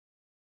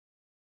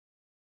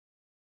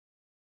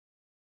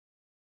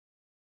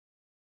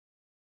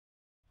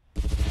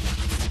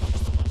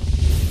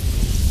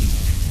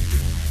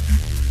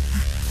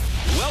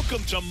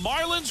Welcome to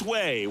Marlins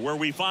Way, where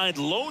we find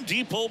Lone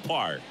Depot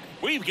Park.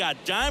 We've got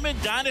Diamond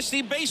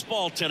Dynasty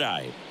baseball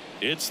tonight.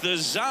 It's the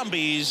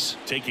Zombies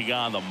taking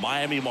on the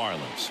Miami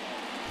Marlins.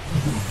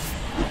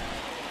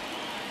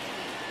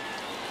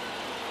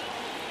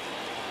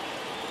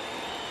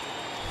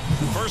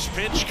 First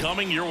pitch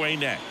coming your way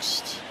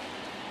next.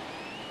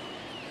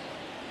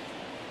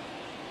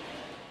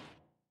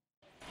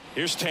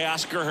 Here's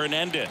Teoscar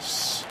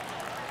Hernandez.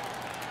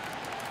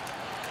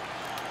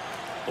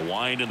 The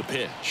wind and the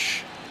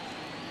pitch.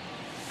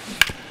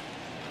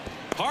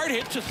 Hard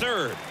hit to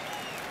third.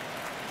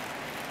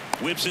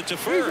 Whips it to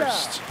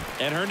first.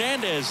 And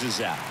Hernandez is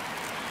out.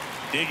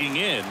 Digging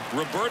in,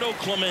 Roberto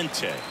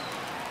Clemente.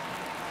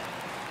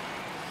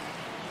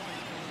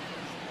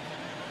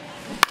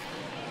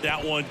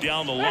 That one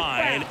down the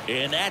line,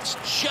 and that's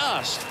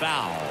just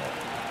foul.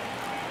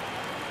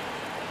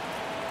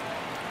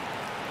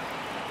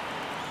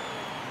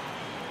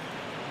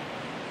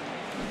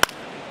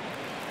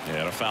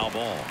 And a foul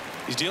ball.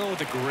 He's dealing with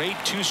a great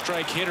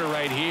two-strike hitter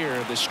right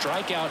here. The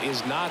strikeout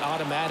is not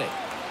automatic.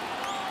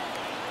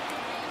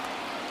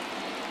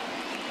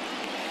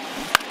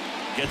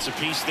 Gets a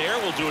piece there.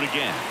 We'll do it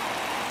again.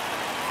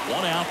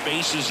 One out,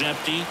 base is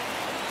empty.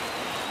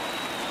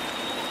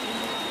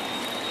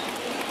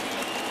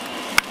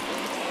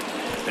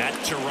 That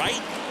to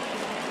right.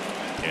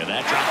 And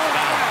that drops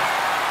foul.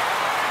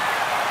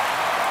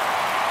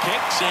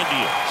 Kicks and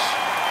deals.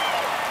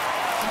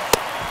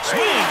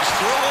 Swings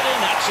through it,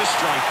 and that's a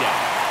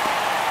strikeout.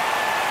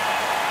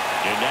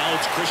 And now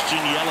it's Christian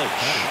Yelich.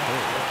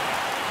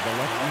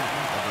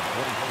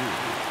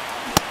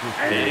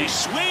 And he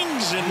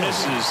swings and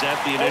misses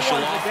at the initial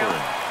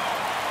offering.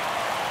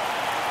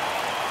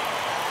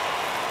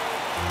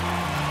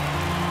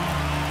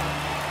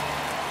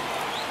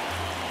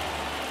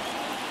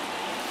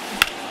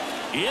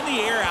 In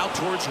the air out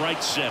towards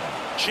right center.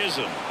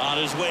 Chisholm on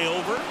his way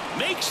over.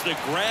 Makes the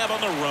grab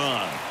on the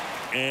run.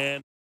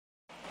 And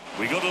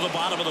we go to the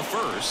bottom of the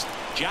first.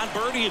 John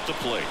Birdie at the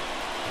plate.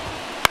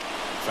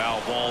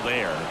 Foul ball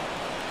there.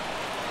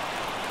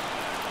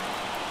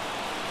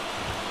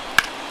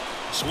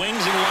 Swings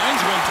and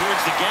lines one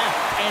towards the gap.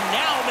 And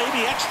now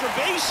maybe extra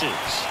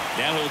bases.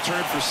 Now he'll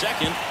turn for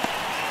second.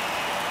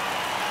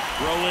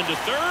 Throw into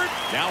third.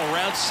 Now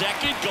around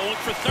second, going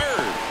for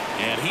third.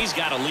 And he's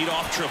got a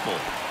leadoff triple.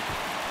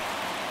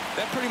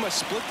 That pretty much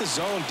split the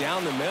zone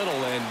down the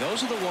middle, and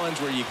those are the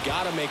ones where you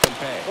got to make them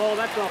pay. Oh,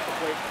 that's off the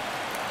plate.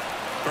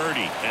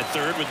 Birdie at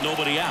third with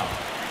nobody out.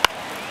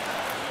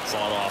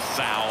 Fought off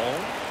foul.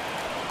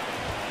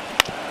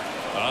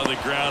 On the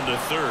ground to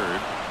third.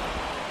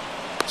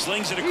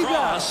 Slings it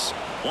across.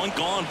 One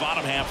gone,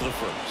 bottom half of the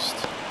first.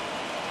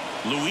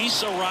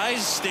 Luis Ariz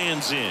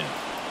stands in.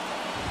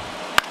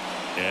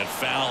 And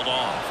fouled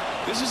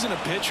off. This isn't a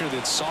pitcher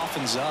that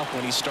softens up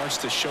when he starts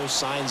to show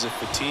signs of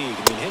fatigue.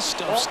 I mean, his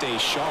stuff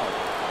stays sharp.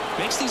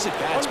 Makes these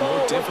at-bats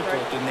more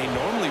difficult than they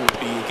normally would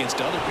be against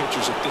other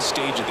pitchers at this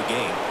stage of the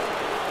game.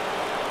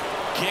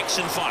 Kicks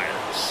and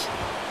fires.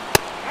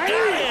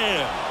 Got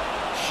him!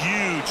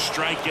 Huge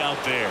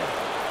strikeout there.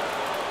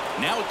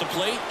 Now at the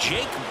plate,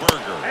 Jake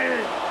Berger.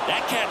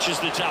 That catches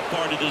the top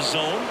part of the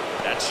zone.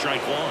 That's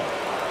strike one.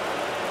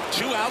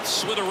 Two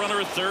outs with a runner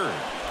at third.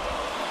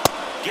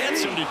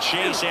 Gets him to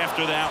chase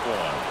after that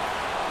one.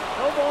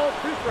 No ball,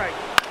 two strikes.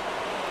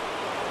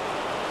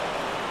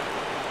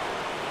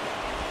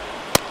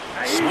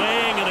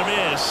 Swing and a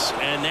miss,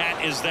 and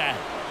that is that.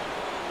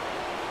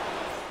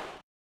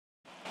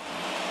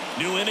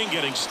 New inning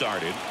getting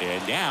started,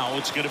 and now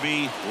it's going to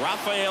be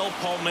Rafael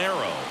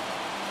Palmeiro.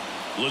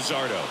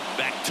 Luzardo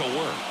back to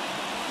work.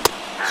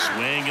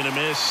 Swing and a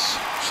miss.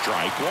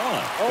 Strike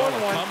one. Well,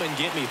 come and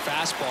get me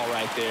fastball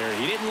right there.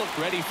 He didn't look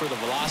ready for the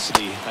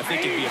velocity. I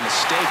think it'd be a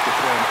mistake to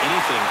throw him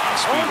anything on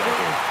speed right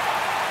here.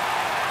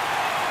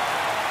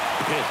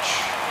 Pitch.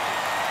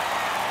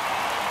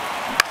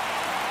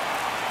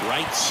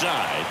 Right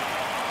side.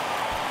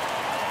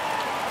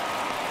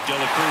 De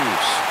La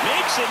Cruz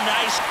makes a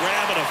nice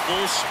grab and a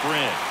full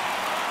sprint.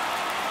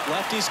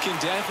 Lefties can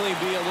definitely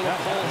be a little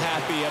pull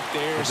happy up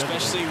there,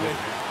 especially with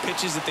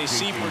pitches that they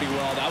see pretty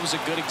well. That was a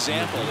good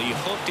example. He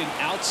hooked an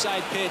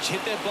outside pitch,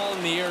 hit that ball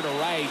in the air to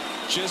right,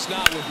 just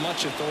not with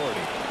much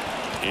authority.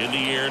 In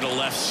the air to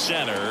left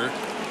center.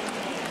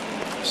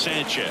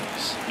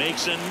 Sanchez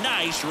makes a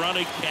nice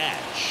running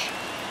catch.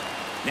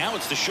 Now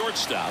it's the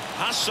shortstop,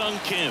 Ha-Sung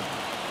Kim.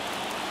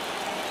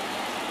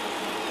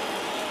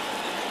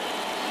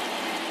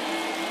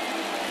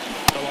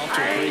 Off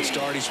to a great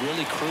start. He's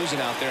really cruising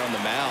out there on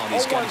the mound.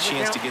 He's got a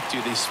chance to get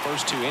through these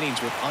first two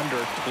innings with under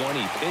 20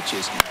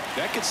 pitches.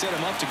 That could set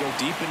him up to go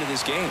deep into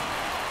this game.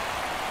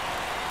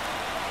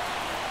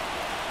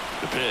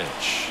 The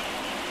pitch.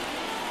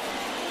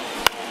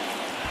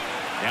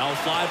 Now a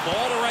fly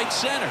ball to right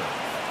center.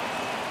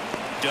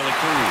 De La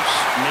Cruz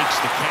makes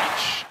the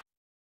catch.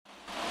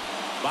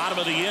 Bottom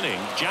of the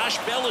inning. Josh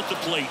Bell at the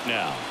plate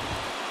now.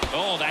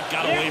 Oh, that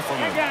got away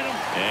from him.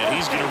 And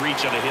he's going to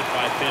reach on a hit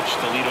by pitch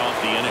to lead off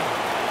the inning.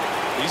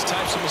 These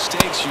types of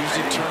mistakes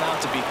usually turn out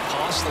to be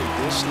costly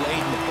this late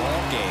in the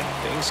ball game.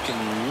 Things can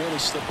really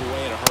slip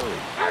away in a hurry.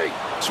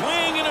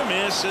 Swing and a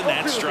miss, and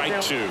that's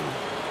strike two.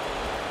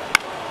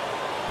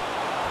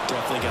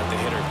 Definitely got the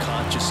hitter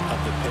conscious of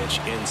the pitch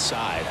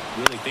inside.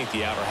 Really think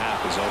the outer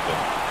half is open.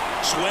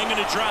 Swing and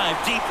a drive,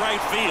 deep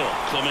right field.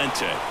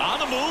 Clemente on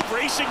the move,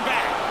 racing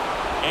back.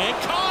 And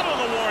caught on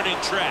the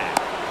warning track.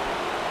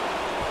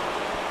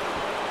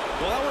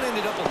 Well, that one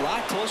ended up a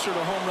lot closer to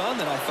a home run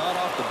than I thought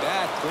off the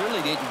bat.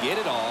 Clearly didn't get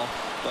it all.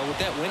 But with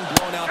that wind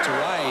blowing out to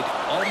right,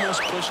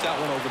 almost pushed that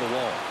one over the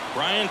wall.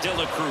 Brian De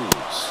La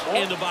Cruz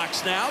in the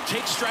box now.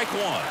 Takes strike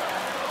one.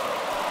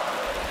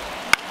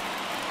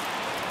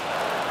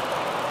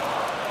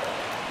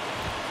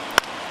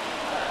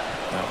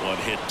 That one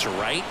hit to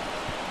right.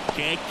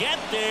 Can't get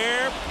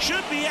there.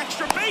 Should be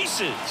extra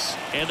bases.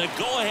 And the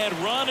go-ahead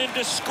run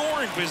into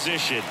scoring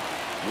position.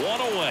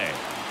 One away.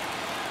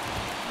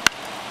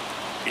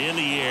 In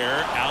the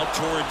air, out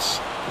towards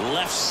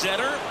left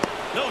center.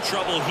 No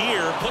trouble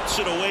here. Puts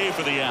it away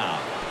for the out.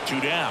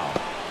 Two down.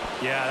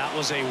 Yeah, that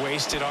was a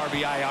wasted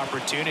RBI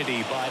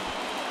opportunity, but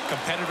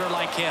competitor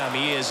like him,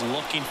 he is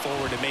looking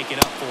forward to making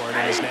up for it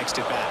in his next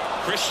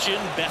at-bat. Christian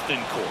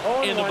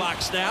Bethancourt in the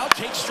box now.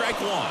 Takes strike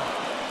one.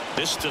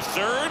 This to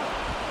third.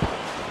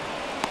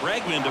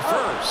 Bregman to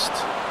first.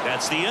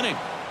 That's the inning.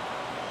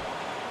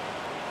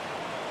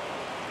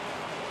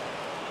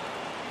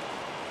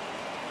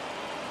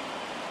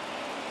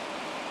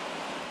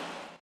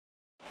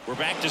 We're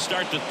back to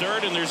start the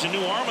third, and there's a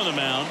new arm on the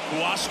mound,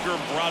 Huascar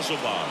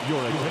Brazoban.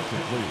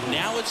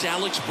 Now it's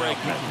Alex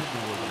Bregman.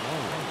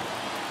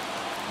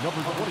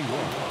 Number 21.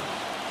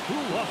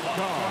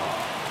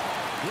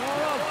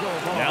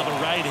 Now the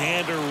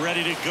right-hander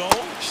ready to go.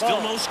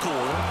 Still no score.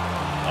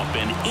 Up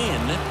and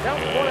in.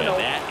 And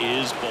that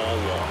is ball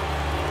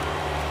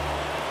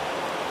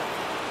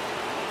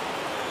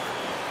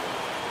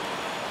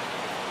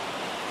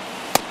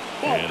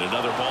one. And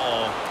another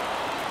ball.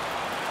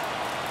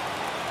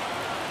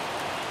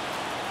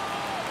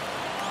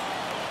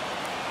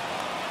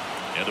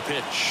 And a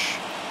pitch.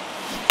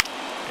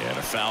 And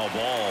a foul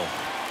ball.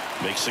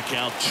 Makes the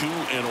count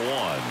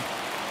 2-1.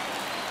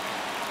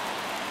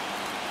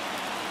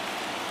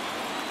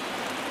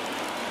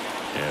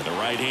 And the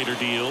right-hander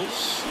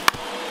deals.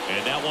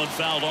 And that one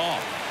fouled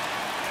off.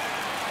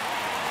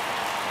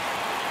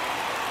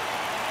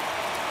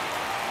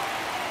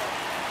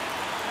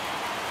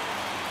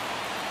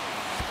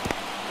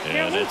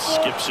 And it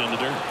skips in the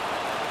dirt.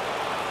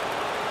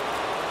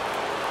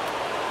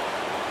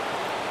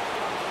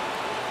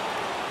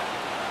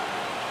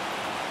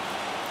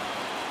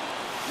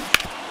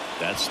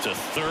 That's to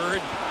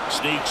third.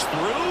 Sneaks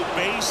through.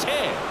 Base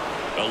hit.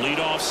 A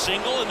leadoff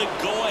single, and the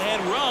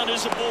go-ahead run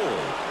is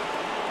aboard.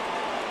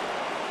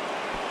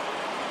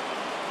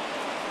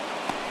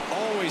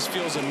 Always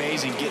feels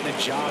amazing getting a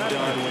job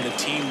done when the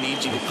team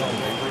needs you to come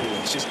through.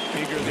 It's just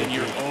bigger than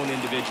your own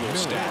individual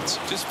stats.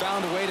 Just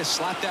found a way to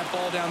slap that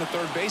ball down the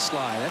third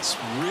baseline. That's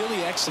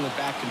really excellent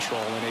back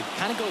control, and it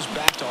kind of goes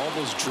back to all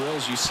those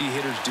drills you see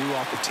hitters do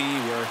off the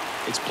tee where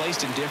it's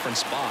placed in different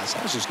spots.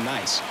 That was just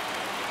nice.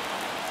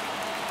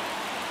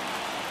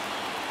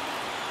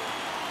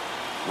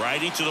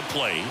 Righty to the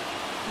plate.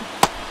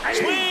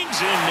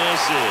 Swings and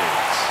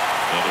misses.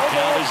 And the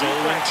count is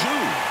 0-2.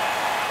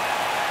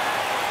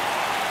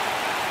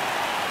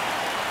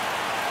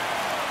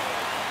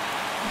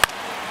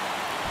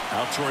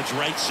 Out towards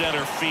right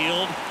center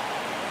field.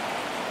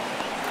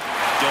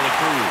 De La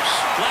Cruz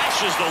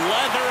flashes the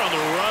leather on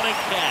the running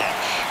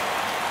catch.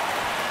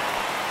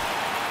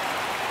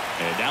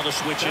 And now the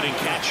switch hitting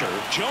catcher,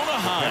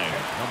 Jonah Heim.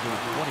 Number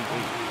 28,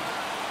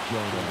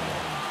 Jonah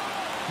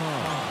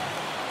Heim.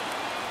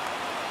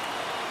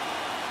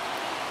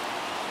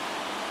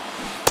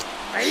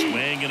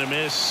 Swing and a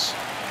miss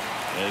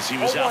as he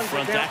was out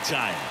front that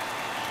time.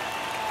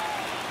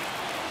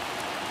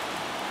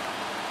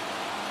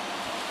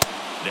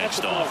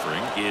 Next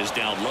offering is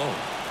down low.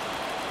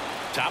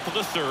 Top of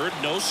the third,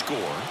 no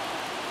score.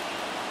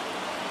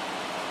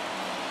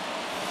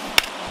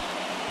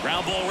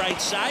 Ground ball right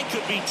side,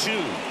 could be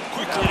two.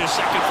 Quickly to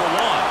second for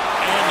one.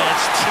 And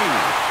that's two.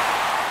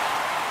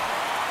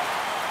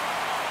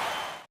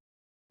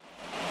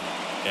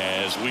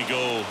 As we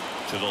go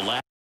to the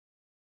last.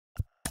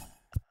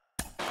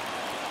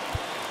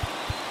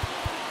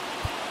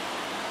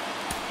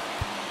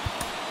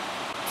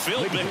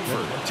 Phil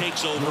Bickford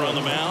takes over on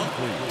the mound.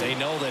 They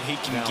know that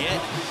he can get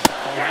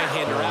a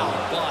right-hander out,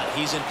 but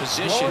he's in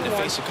position to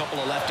face a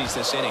couple of lefties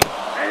this inning.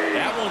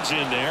 That one's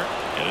in there,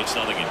 and it's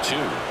 0-2.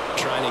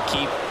 Trying to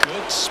keep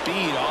good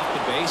speed off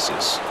the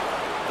bases.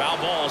 Foul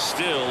ball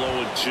still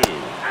 0-2.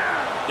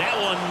 That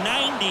one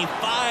 95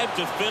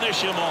 to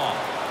finish him off.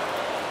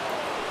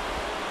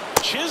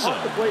 Chisholm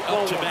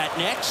up to bat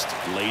next.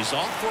 Lays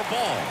off for a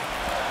ball.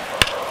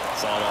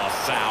 Fought off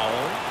foul.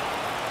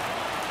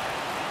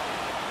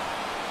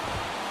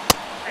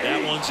 That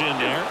one's in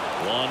there.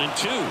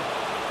 1-2.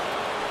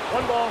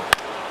 One ball.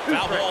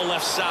 Foul ball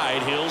left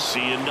side. He'll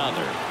see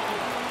another.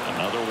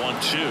 Another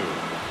 1-2.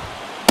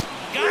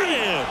 Got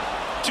him.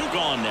 Two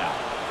gone now.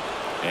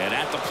 And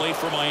at the plate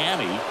for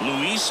Miami,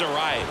 Luis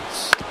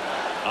Arias.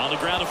 On the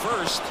ground to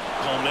first,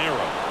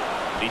 Palmeiro.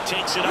 He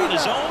takes it on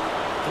his own.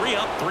 3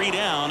 up, 3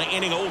 down,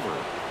 inning over.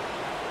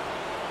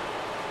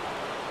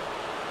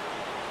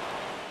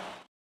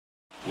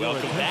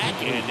 Welcome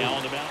back, and now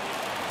on the mound.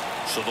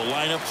 So the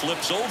lineup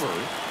flips over.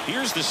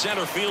 Here's the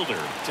center fielder,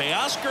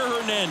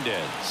 Teoscar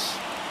Hernandez.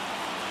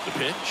 The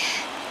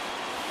pitch.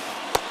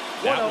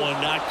 That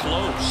one not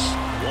close.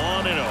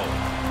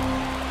 1-0.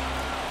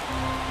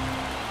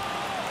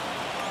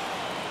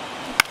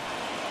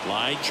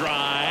 Line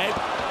drive.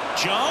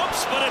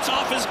 Jumps, but it's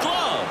off his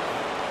glove.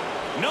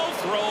 No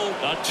throw.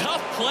 A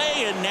tough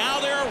play, and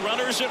now there are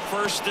runners at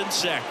first and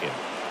second.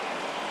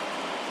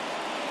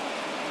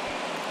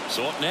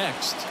 So up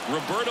next,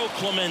 Roberto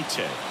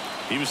Clemente.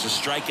 He was a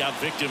strikeout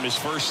victim his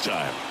first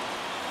time.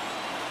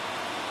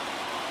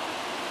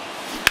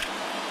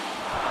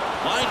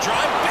 Line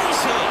drive,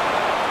 base hit.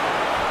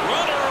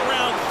 Runner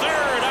around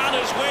third on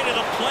his way to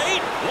the plate.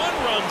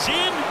 1 runs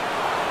in.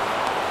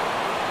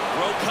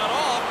 Throw cut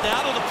off, now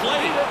to the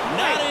plate.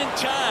 Not in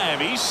time.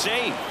 He's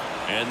safe.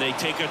 And they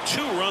take a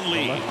 2-run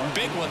lead.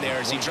 Big one there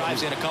as he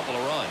drives in a couple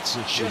of runs.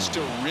 Just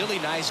a really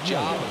nice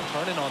job of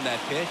turning on that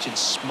pitch and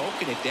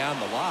smoking it down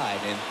the line.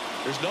 And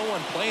there's no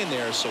one playing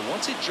there, so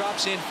once it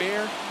drops in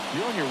fair,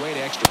 you're on your way to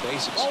extra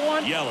bases.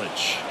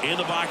 Yelich in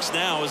the box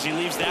now as he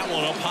leaves that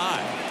one up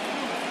high.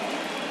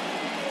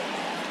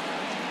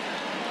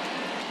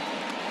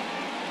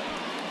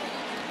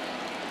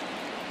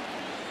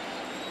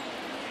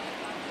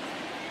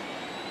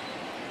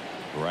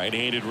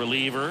 Right-handed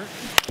reliever.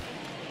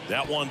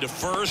 That one to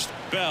first.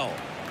 Bell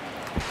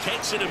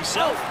takes it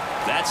himself.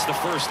 That's the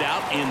first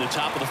out in the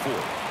top of the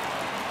 4th.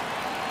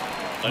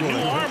 A new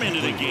arm into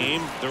the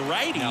game. The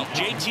righty,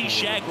 JT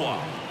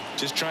Shagwell.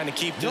 Just trying to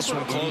keep this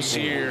one close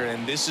here,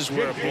 and this is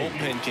where a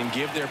bullpen can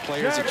give their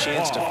players a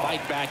chance to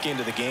fight back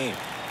into the game.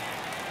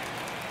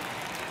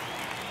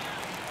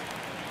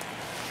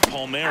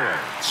 Palmeiro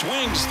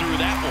swings through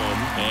that one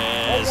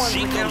as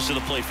he comes to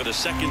the plate for the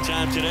 2nd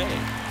time today.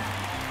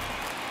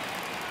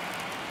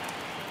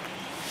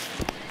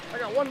 I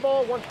got 1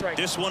 ball, 1 strike.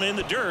 This one in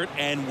the dirt,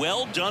 and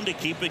well done to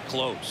keep it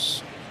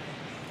close.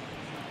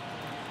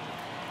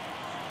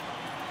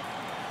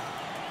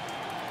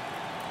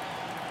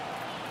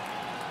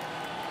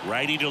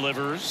 Righty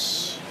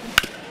delivers.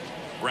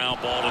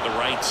 Ground ball to the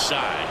right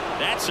side.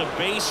 That's a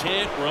base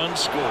hit. Run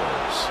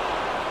scores.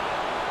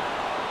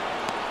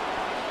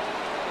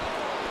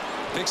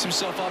 Picks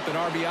himself up an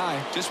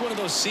RBI. Just one of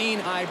those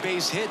seeing eye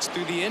base hits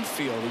through the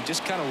infield. He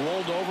just kind of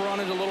rolled over on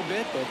it a little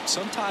bit, but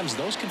sometimes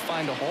those can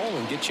find a hole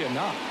and get you a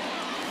knock.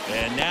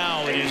 And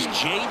now it is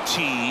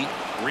JT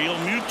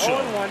Realmuto.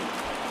 0-1.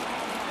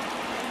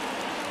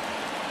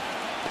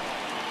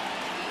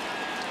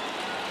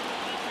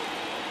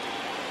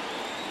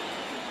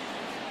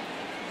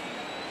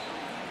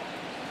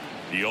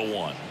 The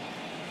 0-1.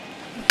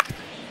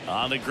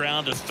 On the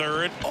ground to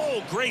third.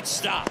 Oh, great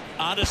stop.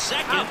 On to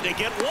second. They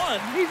get 1.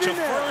 To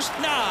first,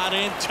 not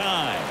in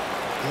time.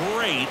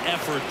 Great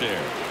effort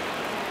there.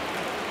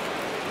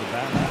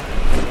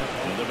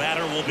 And the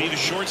batter will be the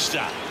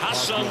shortstop,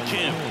 Ha-Seong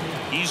Kim.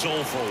 He's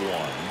 0 for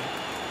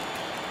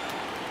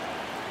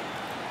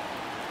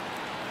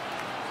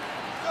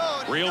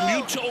 1.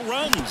 Realmuto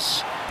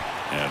runs.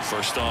 And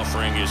first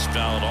offering is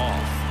fouled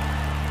off.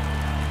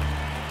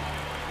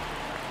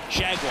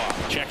 Jaguar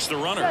checks the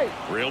runner.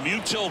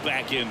 Realmuto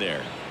back in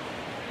there.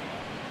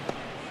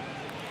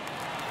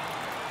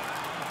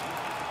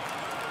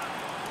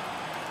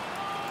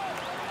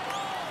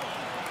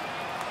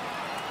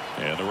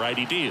 And the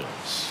righty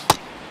deals.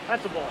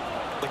 That's a ball.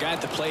 The guy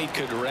at the plate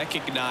could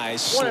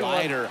recognize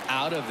slider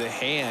out of the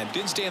hand.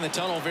 Didn't stay in the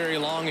tunnel very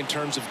long in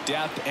terms of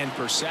depth and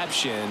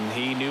perception.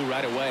 He knew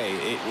right away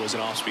it was an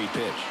off-speed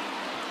pitch.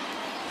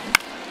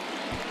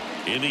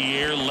 In the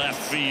air,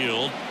 left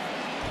field.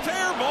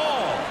 Fair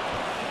ball.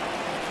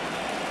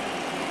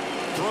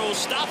 Throw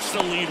stops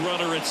the lead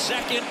runner at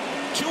second.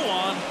 2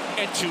 on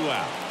and 2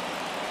 out.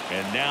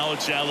 And now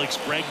it's Alex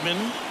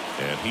Bregman,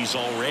 and he's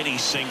already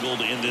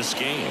singled in this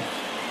game.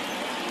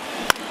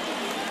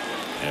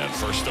 And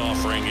first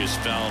offering is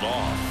fouled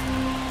off.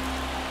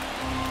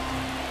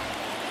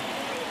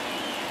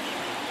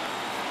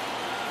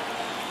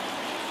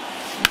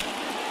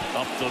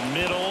 Up the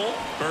middle,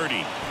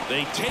 birdie.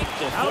 They take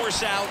the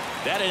force out.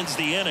 That ends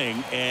the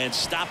inning and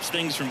stops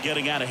things from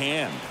getting out of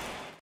hand.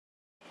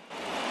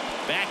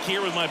 Back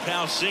here with my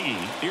pal Siggy.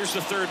 Here's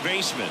the third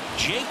baseman,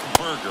 Jake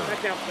Berger.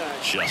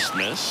 Just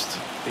missed.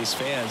 These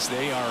fans,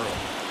 they are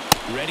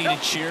ready to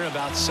cheer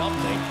about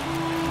something.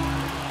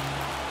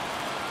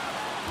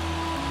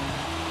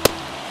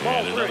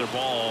 And another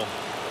ball.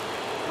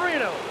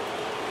 3-0.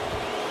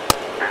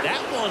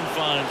 That one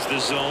finds the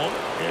zone.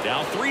 And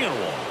now 3-1.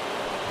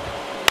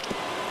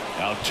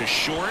 Out to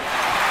short.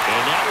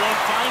 And that one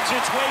finds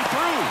its way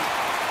through.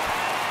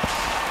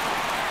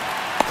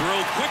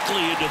 Throw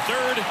quickly into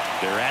third.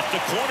 They're at the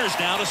corners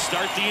now to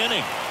start the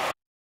inning.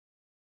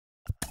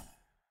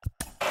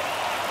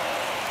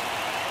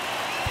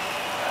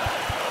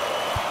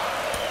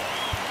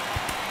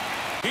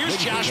 Here's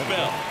Josh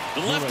Bell,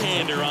 the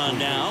left-hander on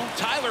now.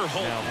 Tyler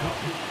Holt.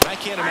 I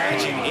can't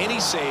imagine any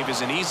save is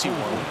an easy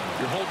one.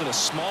 You're holding a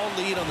small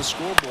lead on the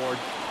scoreboard,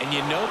 and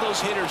you know those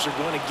hitters are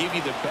going to give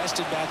you the best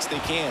at-bats they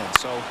can.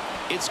 So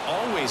it's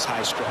always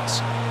high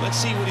stress. Let's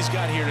see what he's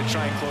got here to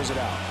try and close it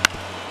out.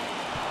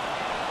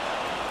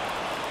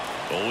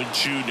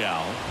 0-2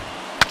 now.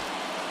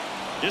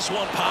 This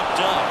one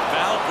popped up.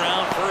 Foul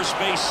ground first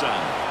base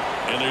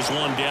side. And there's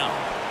one down.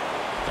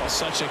 Well,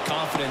 such a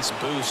confidence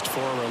boost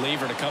for a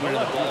reliever to come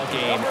into the ball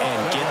game and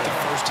get the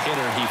first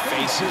hitter he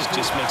faces.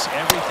 Just makes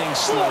everything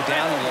slow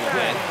down a little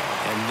bit,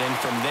 and then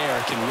from there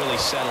can really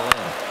settle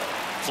in.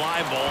 Fly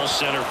ball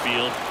center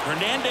field.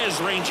 Hernandez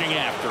ranging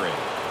after it.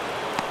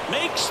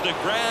 Makes the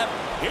grab.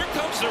 Here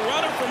comes the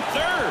runner from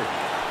third.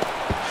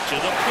 To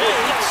the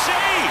plate.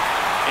 Save!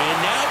 And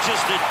now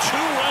just a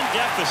 2-run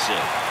deficit.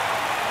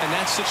 In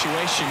that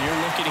situation,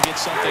 you're looking to get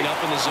something up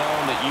in the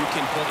zone that you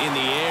can put in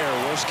the air.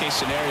 Worst case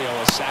scenario,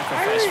 a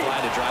sacrifice fly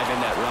to drive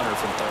in that runner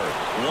from third.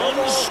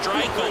 1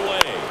 strike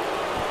away.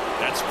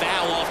 That's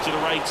foul off to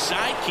the right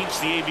side. Keeps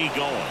the AB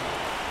going.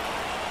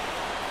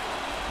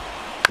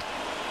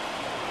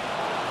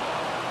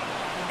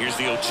 Here's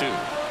the 0-2.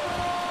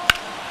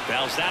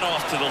 Fouls that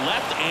off to the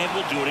left and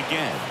will do it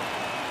again.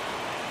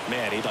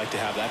 Man, he'd like to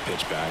have that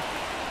pitch back.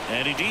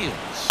 And he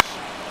deals.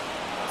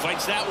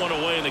 Fights that one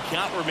away, and the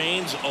count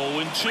remains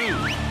 0-2.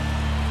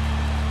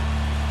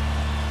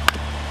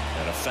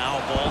 And a foul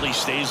ball, he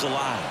stays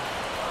alive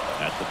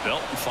at the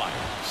belt and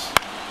fires.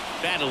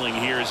 Battling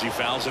here as he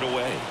fouls it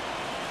away.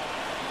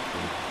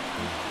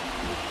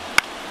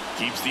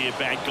 Keeps the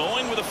at-bat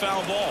going with a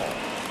foul ball.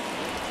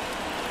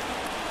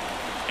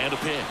 And a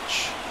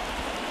pitch.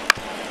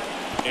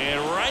 And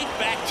right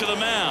back to the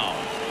mound.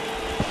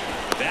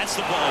 That's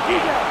the ball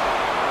game.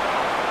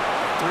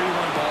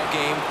 3-1 ball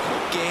game,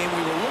 quick game.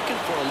 We were looking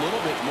for a little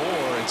bit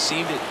more. It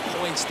seemed at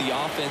points the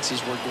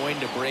offenses were going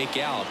to break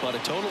out, but a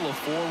total of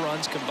 4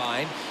 runs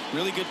combined.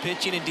 Really good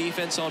pitching and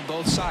defense on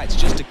both sides.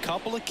 Just a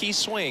couple of key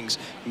swings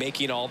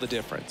making all the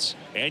difference.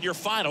 And your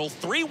final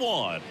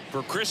 3-1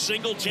 for Chris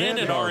Singleton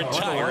and our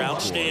entire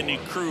outstanding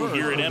crew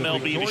here at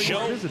MLB The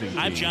Show.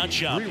 I'm John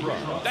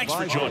Schaub. Thanks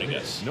for joining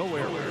us. No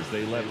errors.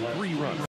 They left 3 runs.